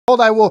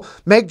I will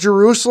make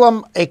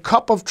Jerusalem a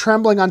cup of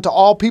trembling unto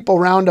all people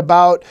round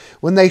about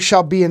when they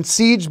shall be in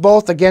siege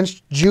both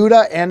against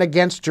Judah and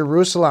against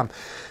Jerusalem.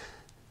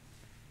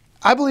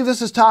 I believe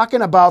this is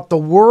talking about the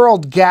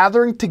world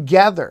gathering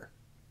together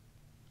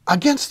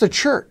against the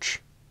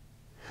church,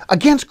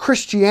 against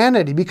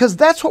Christianity, because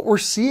that's what we're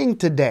seeing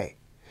today.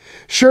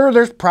 Sure,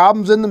 there's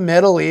problems in the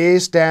Middle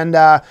East and,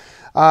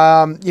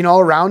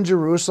 around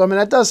Jerusalem, and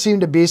that does seem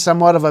to be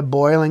somewhat of a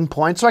boiling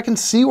point. So I can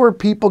see where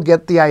people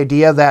get the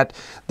idea that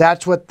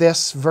that's what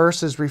this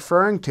verse is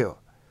referring to.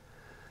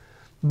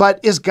 But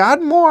is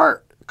God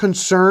more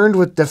concerned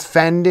with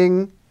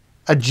defending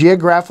a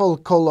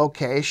geographical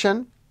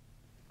location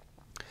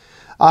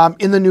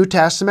in the New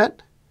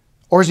Testament,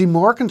 or is he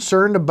more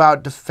concerned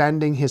about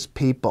defending his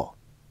people?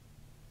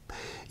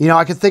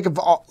 I can think of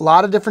a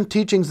lot of different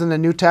teachings in the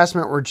New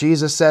Testament where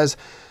Jesus says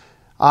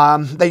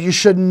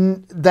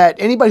that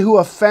anybody who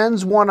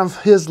offends one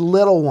of his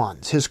little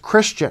ones, his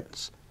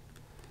Christians,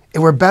 it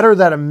were better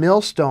that a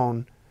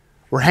millstone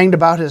were hanged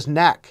about his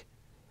neck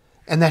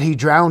and that he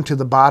drowned to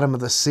the bottom of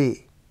the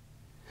sea.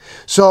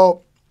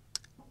 So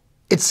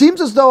it seems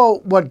as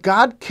though what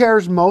God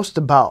cares most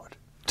about,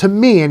 to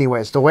me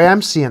anyways, the way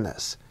I'm seeing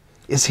this,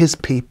 is his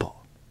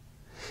people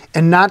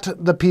and not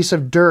the piece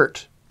of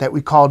dirt that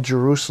we call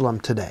Jerusalem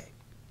today.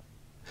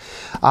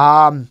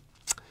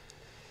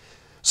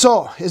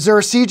 So, is there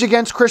a siege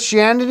against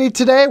Christianity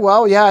today?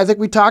 Well, yeah, I think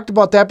we talked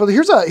about that. But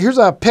here's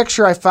a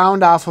picture I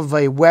found off of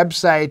a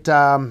website.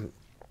 I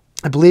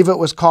believe it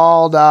was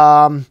called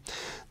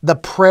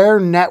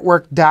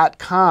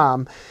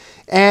theprayernetwork.com.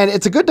 And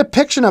it's a good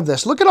depiction of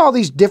this. Look at all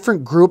these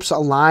different groups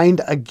aligned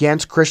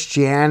against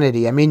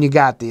Christianity. I mean, you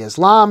got the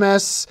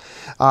Islamists,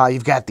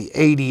 you've got the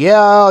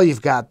ADL,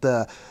 you've got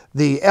the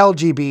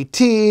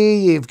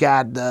LGBT, you've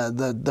got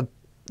the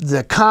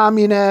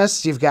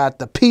communists, you've got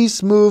the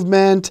peace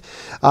movement,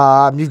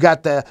 you've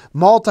got the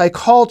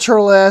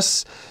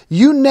multiculturalists,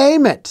 you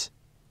name it.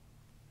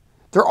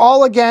 They're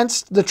all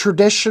against the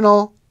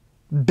traditional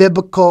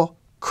biblical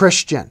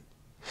Christian.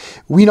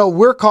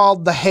 We're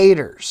called the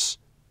haters.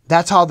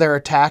 That's how they're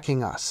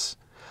attacking us.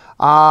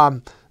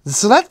 So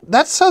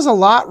that says a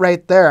lot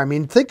right there. I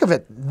mean, think of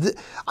it.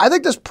 I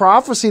think this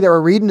prophecy that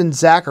we're reading in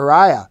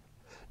Zechariah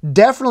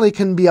definitely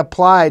can be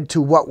applied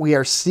to what we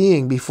are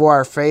seeing before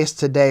our face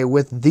today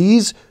with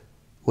this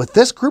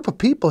group of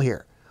people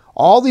here.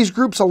 All these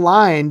groups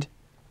aligned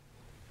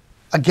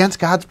against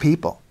God's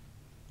people.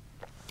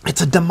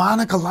 It's a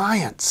demonic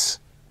alliance.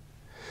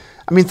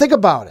 I mean, think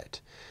about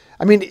it.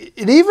 I mean,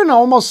 it even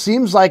almost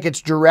seems like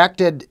it's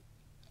directed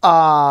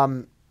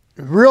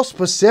real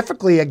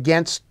specifically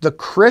against the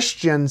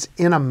Christians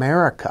in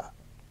America.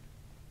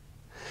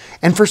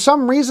 And for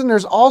some reason,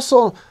 there's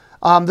also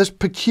this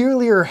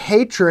peculiar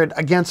hatred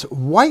against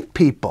white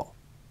people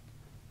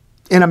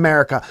in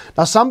America.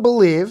 Now, some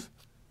believe,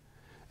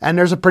 and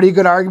there's a pretty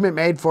good argument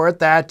made for it,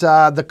 that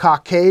the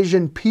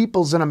Caucasian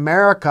peoples in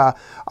America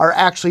are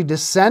actually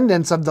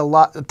descendants of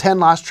the 10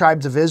 lost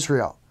tribes of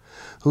Israel,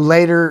 who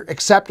later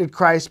accepted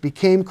Christ,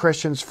 became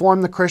Christians,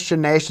 formed the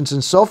Christian nations,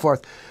 and so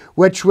forth,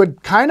 which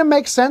would kind of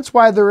make sense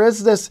why there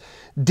is this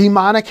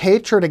demonic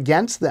hatred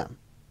against them.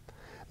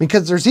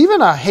 Because there's even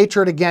a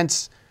hatred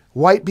against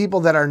white people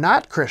that are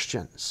not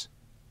Christians.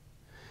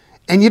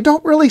 And you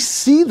don't really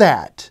see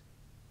that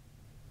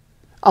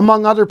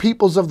among other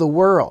peoples of the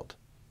world.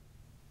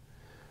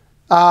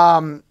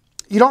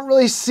 You don't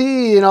really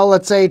see,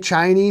 let's say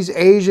Chinese,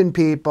 Asian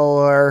people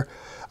or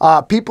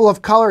people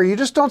of color. You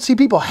just don't see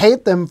people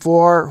hate them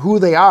for who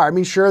they are. I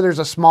mean, sure, there's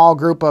a small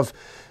group of,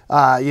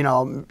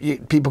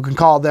 people can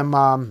call them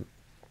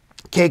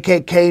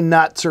KKK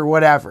nuts or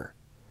whatever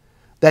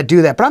that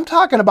do that. But I'm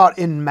talking about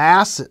in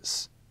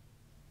masses.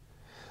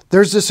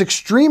 There's this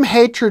extreme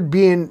hatred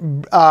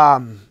being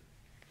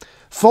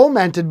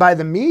fomented by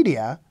the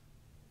media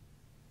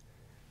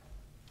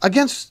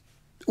against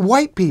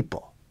white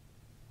people.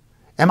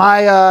 Am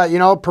I,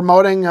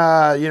 promoting,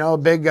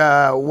 big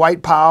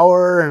white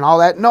power and all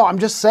that? No, I'm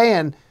just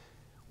saying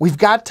we've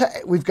got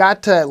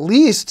to at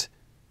least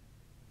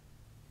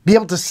be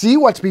able to see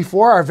what's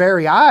before our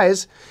very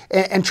eyes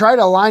and try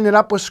to line it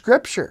up with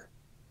Scripture.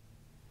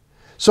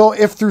 So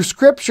if through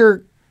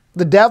Scripture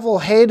the devil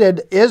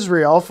hated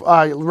Israel,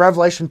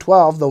 Revelation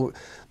 12,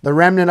 the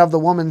remnant of the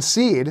woman's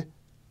seed,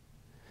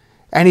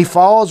 and he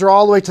follows her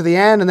all the way to the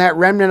end, and that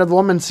remnant of the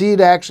woman's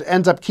seed actually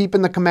ends up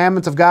keeping the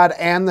commandments of God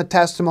and the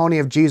testimony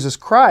of Jesus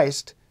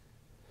Christ,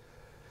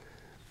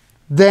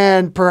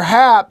 then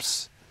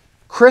perhaps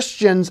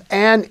Christians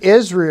and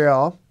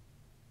Israel,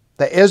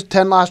 the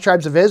 10 lost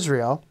tribes of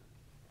Israel,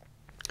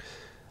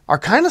 are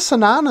kind of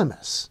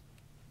synonymous.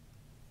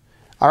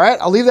 All right,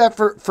 I'll leave that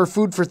for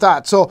food for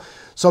thought. So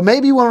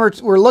maybe when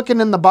we're looking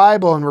in the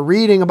Bible and we're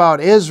reading about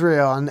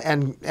Israel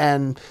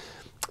and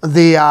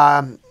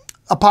the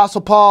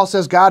Apostle Paul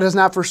says God has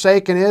not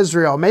forsaken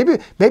Israel, maybe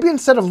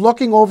instead of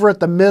looking over at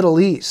the Middle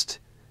East,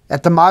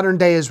 at the modern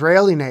day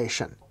Israeli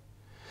nation,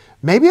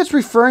 maybe it's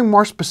referring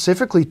more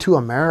specifically to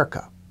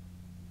America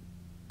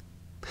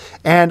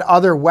and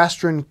other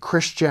Western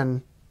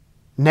Christian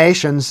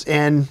nations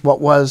in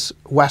what was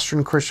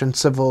Western Christian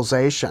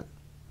civilization.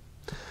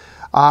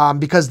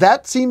 Because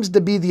that seems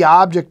to be the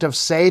object of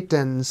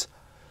Satan's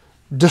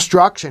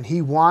destruction.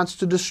 He wants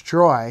to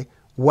destroy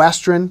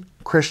Western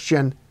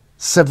Christian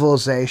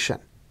civilization.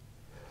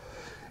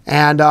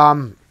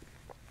 And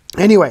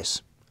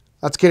anyways,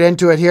 let's get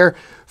into it here.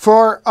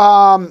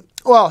 Going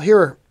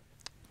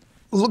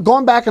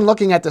back and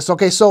looking at this.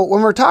 Okay, so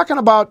when we're talking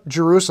about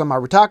Jerusalem, are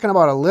we talking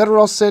about a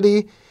literal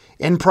city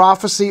in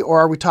prophecy, or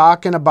are we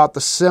talking about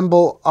the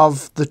symbol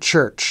of the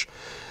church?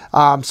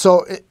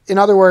 So in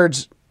other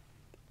words,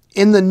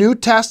 in the New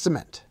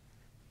Testament,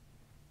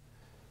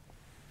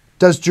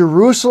 does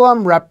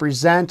Jerusalem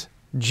represent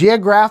a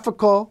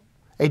geographical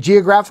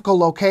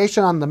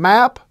location on the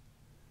map,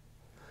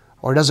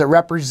 or does it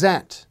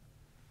represent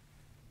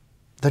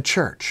the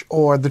church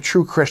or the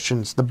true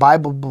Christians, the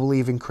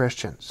Bible-believing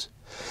Christians?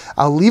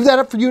 I'll leave that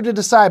up for you to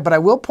decide, but I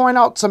will point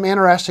out some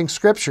interesting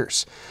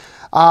scriptures.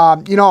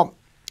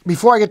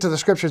 Before I get to the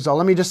scriptures, though,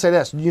 let me just say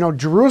this.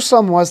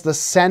 Jerusalem was the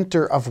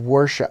center of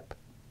worship.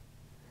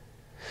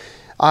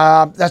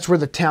 That's where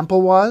the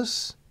temple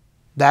was.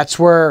 That's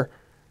what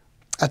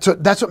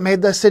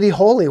made the city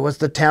holy, was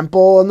the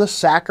temple and the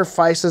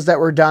sacrifices that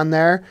were done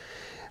there.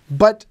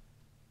 But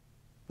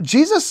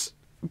Jesus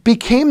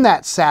became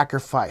that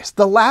sacrifice,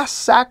 the last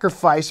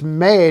sacrifice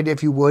made,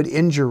 if you would,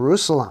 in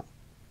Jerusalem.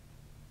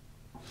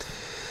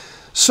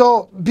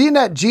 So, being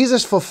that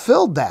Jesus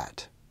fulfilled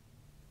that,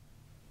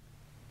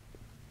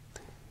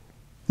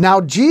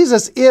 now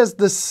Jesus is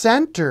the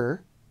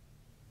center.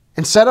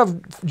 Instead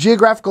of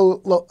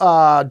geographical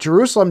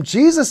Jerusalem,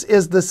 Jesus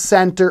is the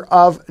center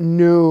of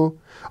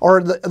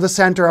the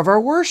center of our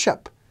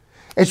worship.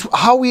 It's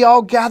how we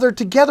all gather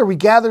together. We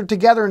gather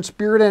together in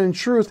spirit and in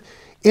truth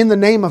in the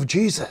name of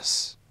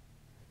Jesus.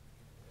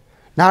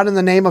 Not in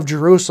the name of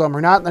Jerusalem,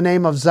 or not in the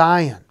name of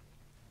Zion.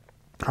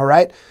 All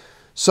right?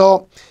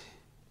 So,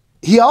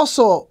 he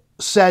also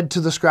said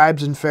to the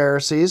scribes and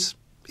Pharisees,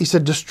 he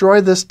said,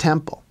 destroy this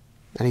temple.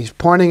 And he's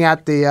pointing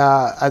at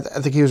I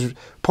think he was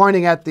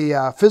pointing at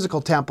the physical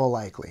temple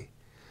likely.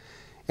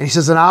 And he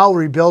says, and I'll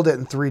rebuild it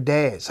in 3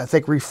 days. I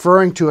think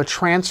referring to a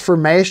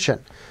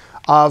transformation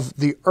of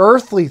the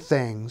earthly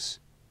things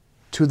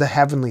to the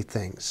heavenly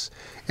things.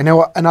 And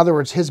in other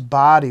words, his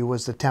body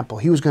was the temple.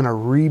 He was going to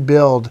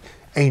rebuild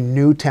a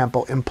new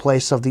temple in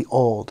place of the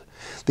old.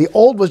 The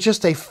old was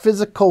just a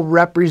physical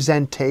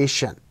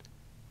representation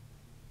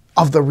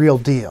of the real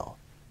deal,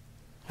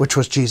 which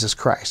was Jesus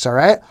Christ. All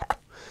right?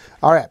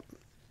 All right.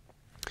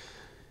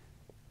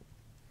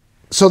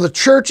 So the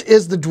church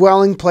is the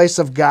dwelling place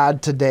of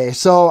God today.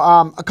 So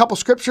a couple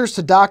scriptures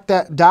to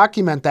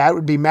document that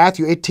would be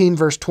Matthew 18,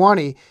 verse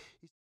 20.